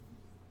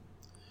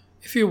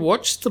If you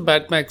watched the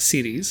Mad Max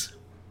series,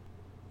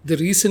 the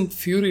recent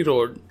Fury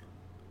Road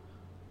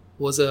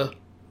was a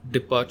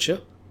departure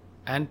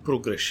and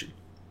progression.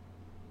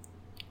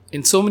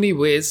 In so many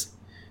ways,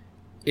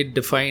 it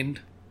defined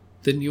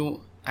the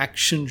new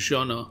action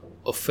genre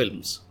of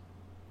films.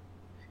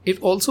 It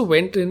also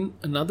went in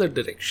another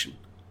direction.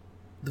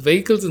 The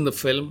vehicles in the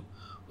film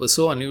were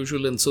so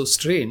unusual and so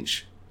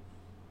strange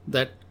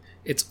that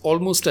it's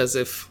almost as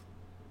if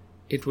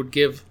it would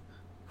give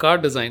car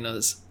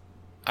designers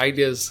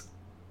ideas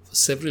for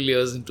several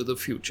years into the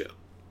future.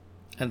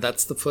 And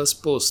that's the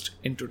first post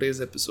in today's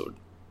episode.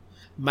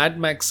 Mad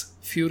Max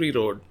Fury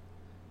Road,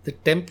 the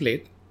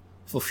template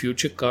for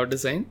future car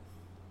design.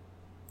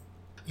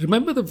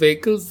 Remember the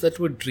vehicles that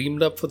were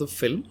dreamed up for the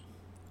film?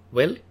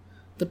 Well,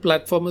 the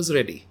platform is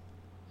ready.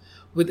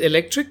 With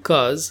electric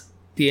cars,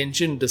 the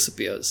engine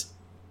disappears.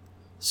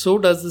 So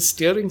does the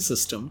steering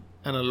system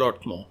and a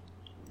lot more.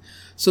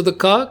 So the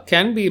car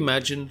can be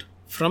imagined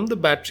from the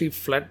battery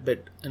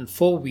flatbed and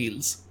four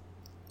wheels,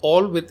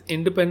 all with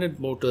independent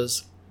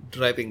motors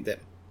driving them.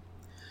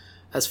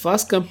 As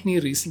Fast Company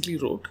recently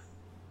wrote,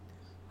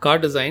 car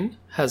design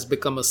has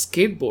become a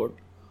skateboard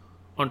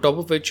on top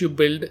of which you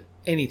build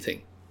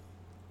anything.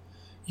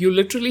 You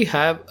literally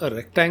have a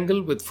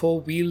rectangle with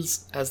four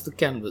wheels as the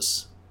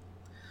canvas.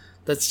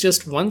 That's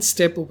just one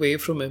step away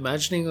from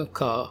imagining a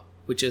car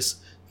which is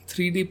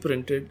 3D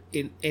printed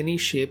in any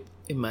shape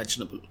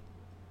imaginable.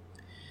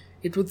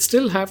 It would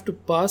still have to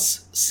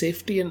pass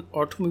safety and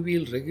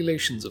automobile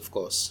regulations, of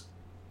course.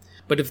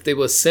 But if they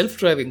were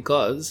self-driving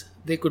cars,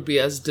 they could be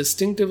as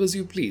distinctive as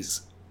you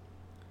please.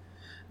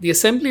 The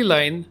assembly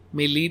line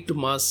may lead to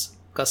mass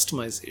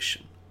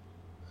customization.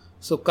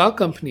 So car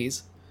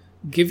companies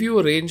give you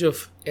a range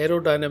of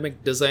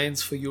aerodynamic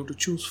designs for you to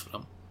choose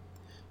from,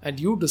 and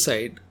you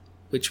decide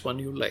which one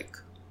you like.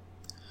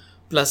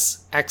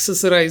 Plus,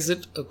 accessorize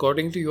it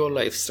according to your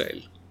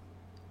lifestyle.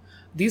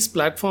 These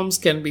platforms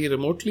can be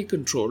remotely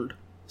controlled,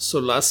 so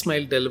last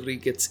mile delivery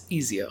gets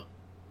easier.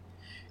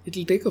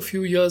 It'll take a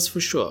few years for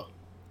sure,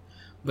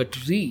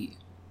 but RE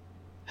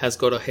has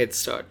got a head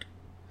start.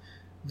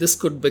 This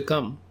could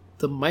become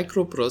the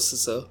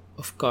microprocessor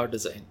of car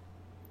design.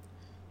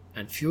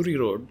 And Fury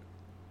Road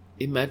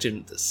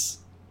imagined this.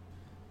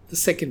 The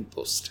second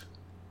post.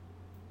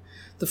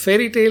 The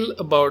fairy tale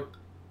about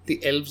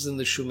the elves and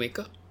the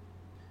shoemaker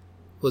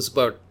was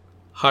about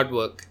hard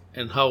work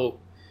and how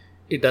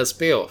it does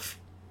pay off.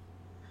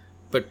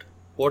 But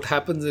what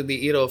happens in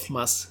the era of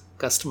mass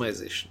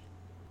customization?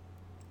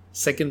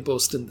 Second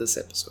post in this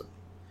episode.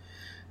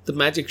 The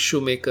magic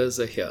shoemakers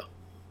are here.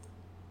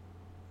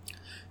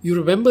 You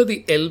remember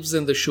the elves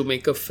and the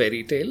shoemaker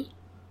fairy tale?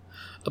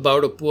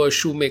 About a poor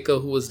shoemaker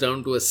who was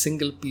down to a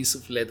single piece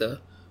of leather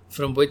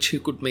from which he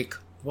could make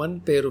one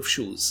pair of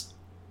shoes.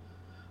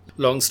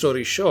 Long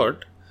story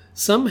short,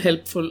 some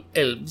helpful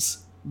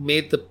elves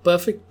made the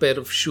perfect pair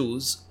of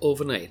shoes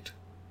overnight.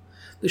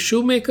 The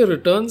shoemaker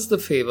returns the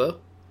favor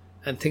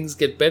and things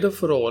get better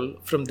for all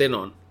from then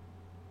on.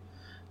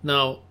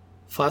 Now,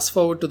 fast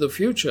forward to the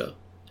future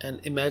and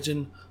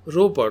imagine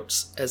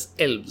robots as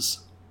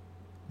elves.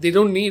 They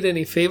don't need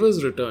any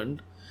favors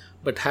returned,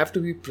 but have to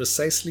be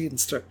precisely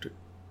instructed.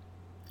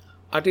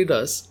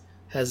 Adidas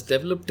has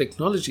developed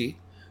technology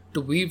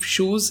to weave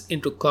shoes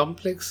into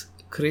complex,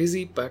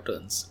 crazy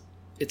patterns.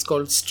 It's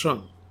called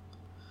Strung.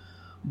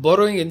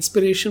 Borrowing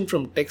inspiration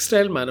from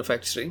textile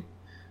manufacturing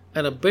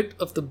and a bit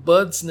of the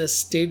bird's nest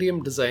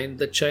stadium design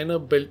that China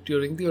built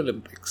during the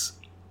Olympics.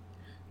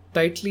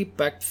 Tightly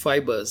packed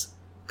fibers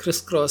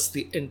crisscross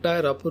the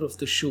entire upper of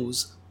the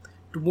shoes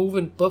to move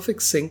in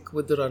perfect sync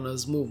with the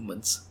runner's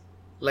movements,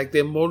 like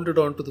they're molded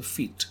onto the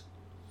feet.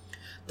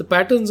 The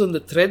patterns on the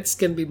threads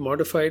can be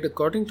modified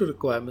according to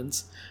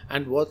requirements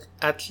and what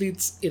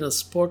athletes in a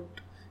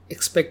sport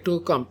expect to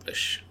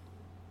accomplish.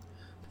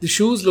 The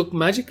shoes look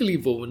magically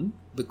woven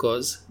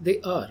because they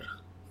are.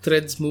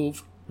 Threads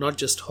move not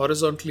just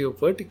horizontally or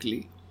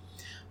vertically,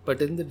 but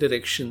in the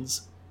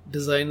directions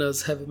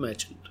designers have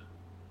imagined.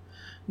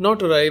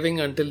 Not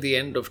arriving until the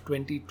end of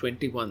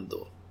 2021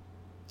 though,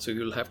 so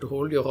you'll have to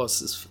hold your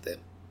horses for them.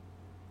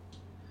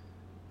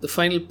 The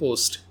final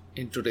post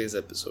in today's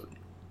episode.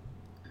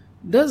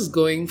 Does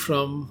going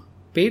from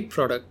paid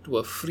product to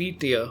a free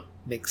tier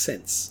make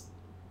sense?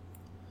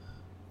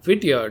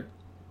 Vidyard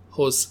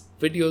hosts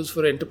videos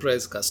for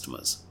enterprise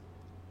customers.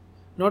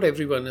 Not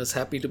everyone is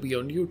happy to be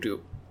on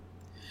YouTube.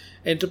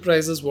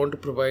 Enterprises want to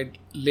provide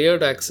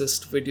layered access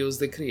to videos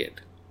they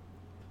create.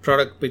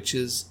 Product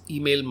pitches,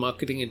 email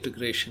marketing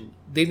integration,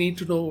 they need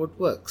to know what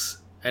works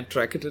and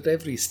track it at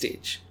every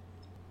stage.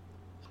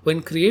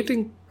 When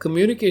creating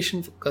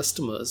communication for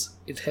customers,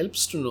 it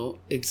helps to know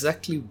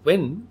exactly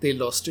when they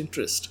lost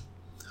interest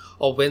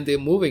or when they're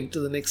moving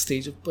to the next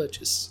stage of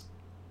purchase.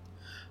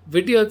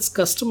 Vidyard's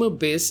customer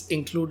base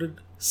included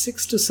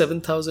 6,000 to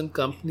 7,000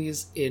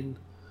 companies in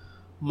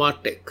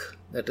MarTech,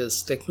 that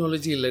is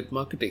technology-led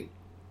marketing.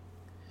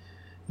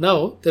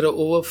 Now there are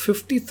over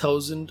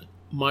 50,000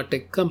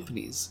 MarTech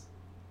companies.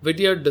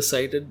 Vidyard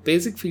decided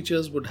basic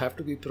features would have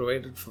to be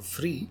provided for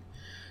free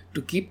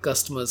to keep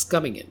customers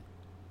coming in.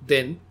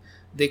 Then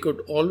they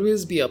could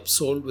always be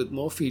upsold with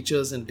more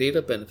features and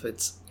data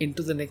benefits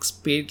into the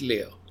next paid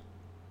layer.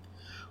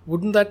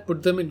 Wouldn't that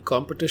put them in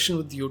competition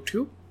with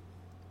YouTube?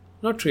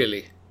 Not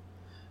really,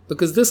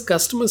 because this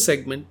customer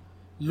segment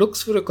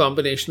looks for a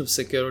combination of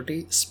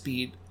security,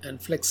 speed,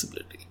 and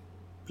flexibility,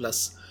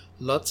 plus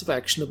lots of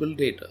actionable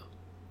data.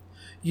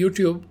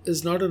 YouTube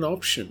is not an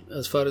option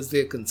as far as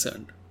they are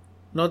concerned,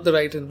 not the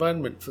right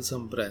environment for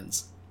some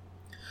brands.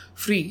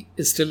 Free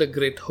is still a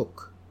great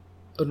hook,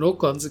 a no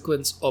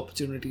consequence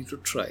opportunity to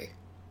try.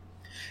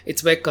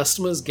 It's where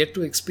customers get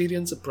to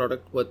experience a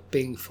product worth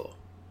paying for.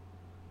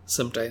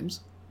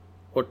 Sometimes,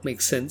 what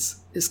makes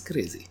sense is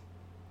crazy,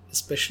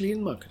 especially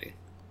in marketing.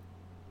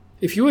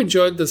 If you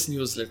enjoyed this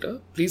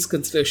newsletter, please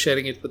consider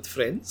sharing it with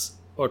friends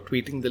or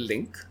tweeting the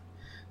link.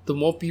 The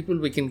more people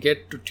we can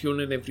get to tune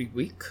in every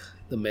week,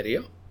 the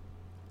merrier.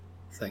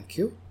 Thank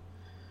you,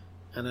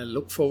 and I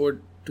look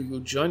forward to you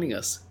joining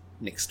us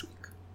next week.